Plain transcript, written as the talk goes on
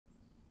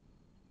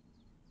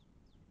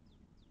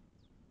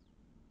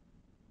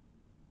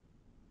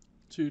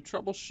To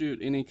troubleshoot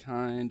any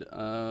kind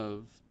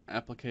of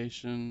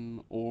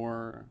application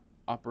or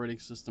operating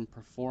system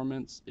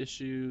performance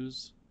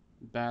issues,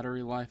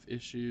 battery life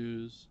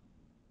issues,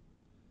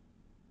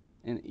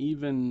 and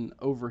even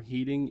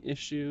overheating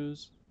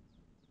issues,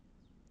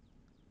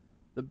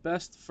 the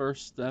best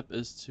first step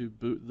is to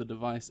boot the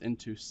device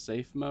into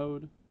safe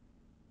mode,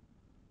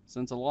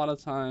 since a lot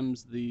of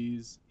times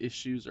these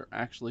issues are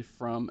actually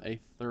from a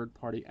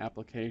third-party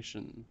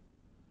application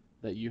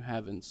that you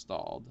have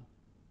installed.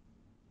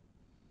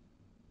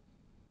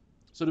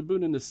 So to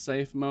boot into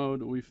safe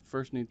mode, we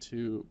first need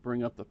to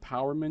bring up the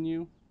power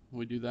menu.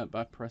 We do that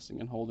by pressing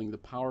and holding the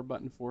power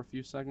button for a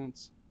few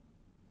seconds.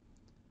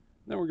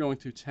 Then we're going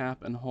to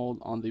tap and hold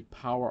on the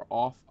power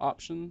off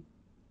option.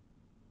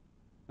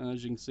 And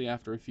as you can see,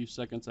 after a few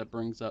seconds, that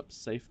brings up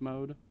safe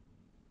mode.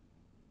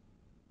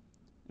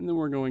 And then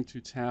we're going to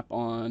tap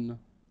on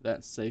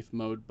that safe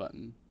mode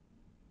button.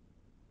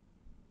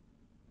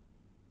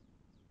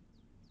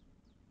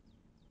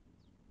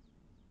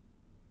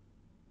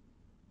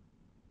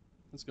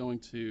 It's going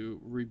to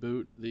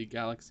reboot the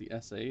Galaxy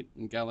S8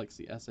 and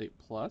Galaxy S8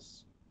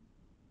 Plus.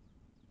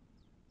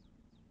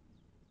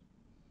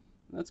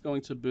 And that's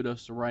going to boot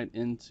us right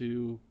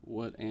into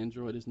what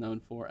Android is known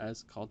for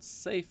as called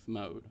safe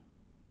mode.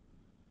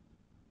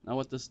 Now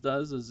what this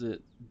does is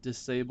it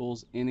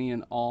disables any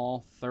and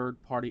all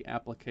third-party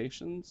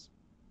applications.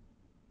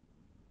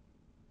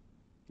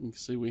 You can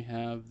see we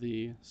have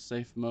the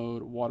safe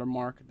mode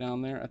watermark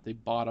down there at the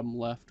bottom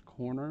left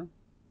corner.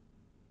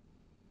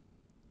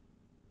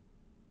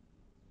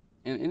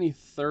 And any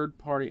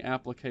third-party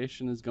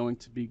application is going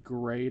to be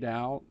grayed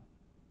out.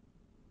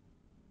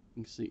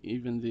 You can see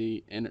even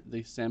the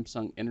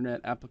Samsung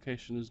Internet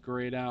application is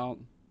grayed out.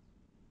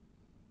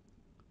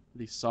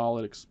 The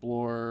Solid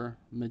Explorer,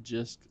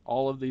 Magisk,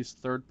 all of these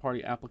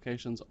third-party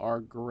applications are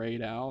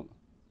grayed out.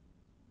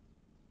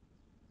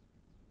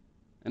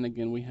 And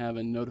again, we have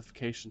a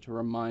notification to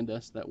remind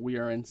us that we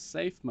are in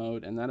safe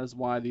mode, and that is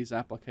why these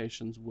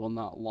applications will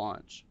not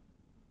launch.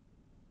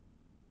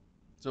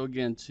 So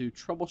again, to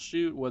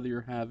troubleshoot whether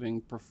you're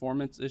having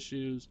performance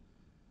issues,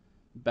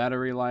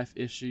 battery life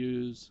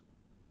issues,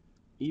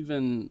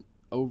 even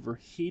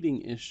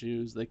overheating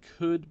issues, they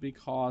could be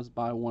caused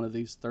by one of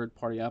these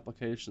third-party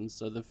applications.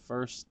 So the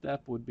first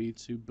step would be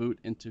to boot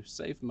into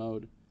safe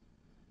mode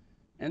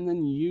and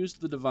then use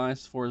the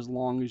device for as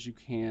long as you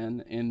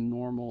can in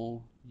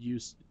normal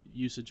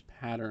usage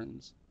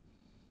patterns.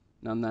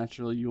 Now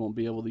naturally you won't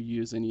be able to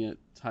use any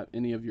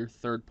of your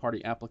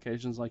third-party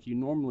applications like you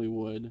normally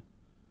would,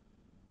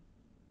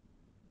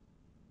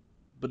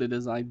 but it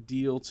is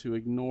ideal to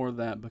ignore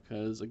that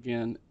because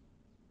again,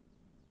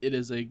 it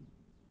is a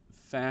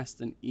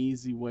fast and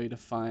easy way to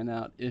find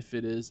out if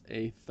it is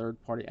a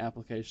third-party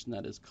application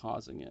that is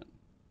causing it.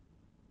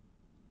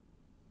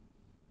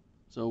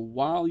 So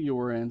while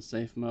you're in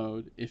safe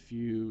mode, if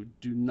you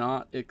do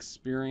not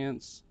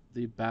experience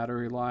the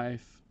battery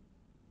life,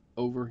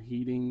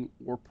 overheating,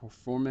 or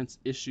performance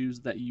issues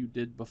that you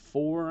did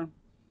before,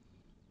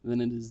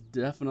 then it is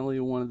definitely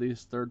one of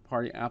these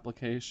third-party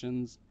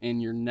applications, and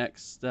your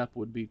next step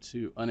would be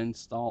to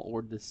uninstall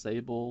or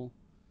disable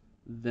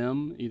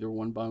them, either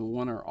one by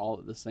one or all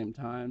at the same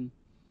time,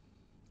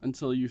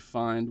 until you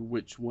find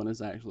which one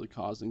is actually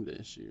causing the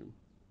issue.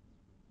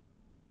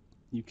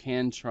 You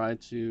can try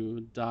to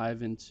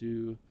dive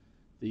into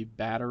the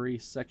battery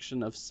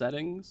section of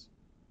settings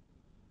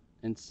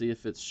and see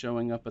if it's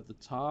showing up at the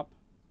top.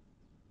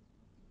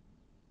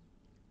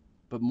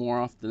 But more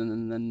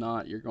often than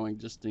not, you're going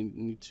to just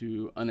need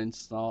to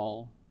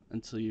uninstall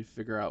until you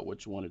figure out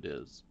which one it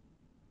is.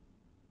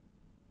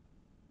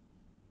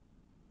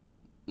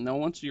 Now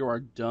once you are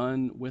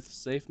done with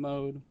safe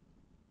mode,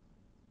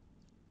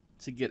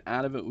 to get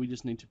out of it, we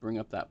just need to bring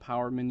up that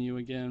power menu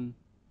again,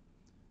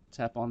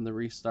 tap on the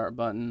restart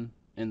button,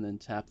 and then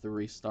tap the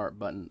restart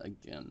button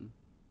again.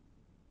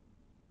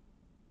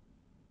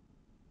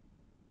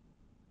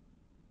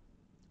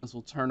 This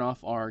will turn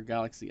off our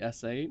Galaxy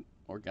S8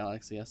 or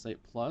Galaxy S8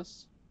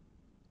 Plus.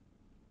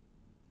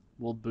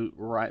 We'll boot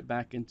right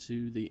back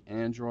into the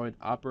Android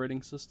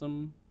operating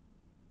system.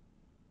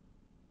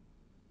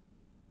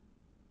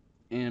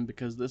 And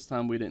because this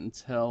time we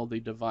didn't tell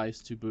the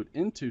device to boot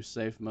into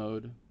safe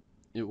mode,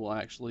 it will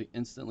actually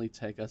instantly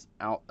take us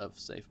out of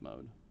safe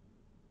mode.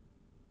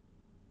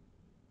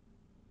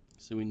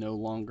 So we no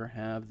longer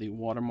have the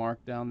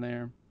watermark down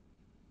there,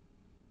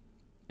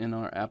 and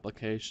our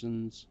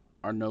applications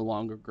are no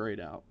longer grayed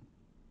out.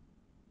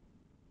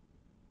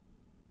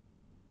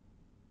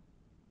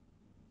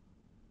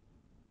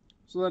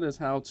 So that is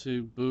how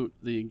to boot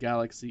the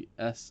Galaxy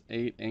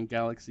S8 and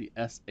Galaxy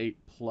S8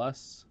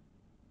 Plus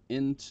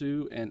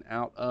into and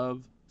out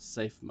of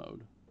safe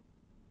mode.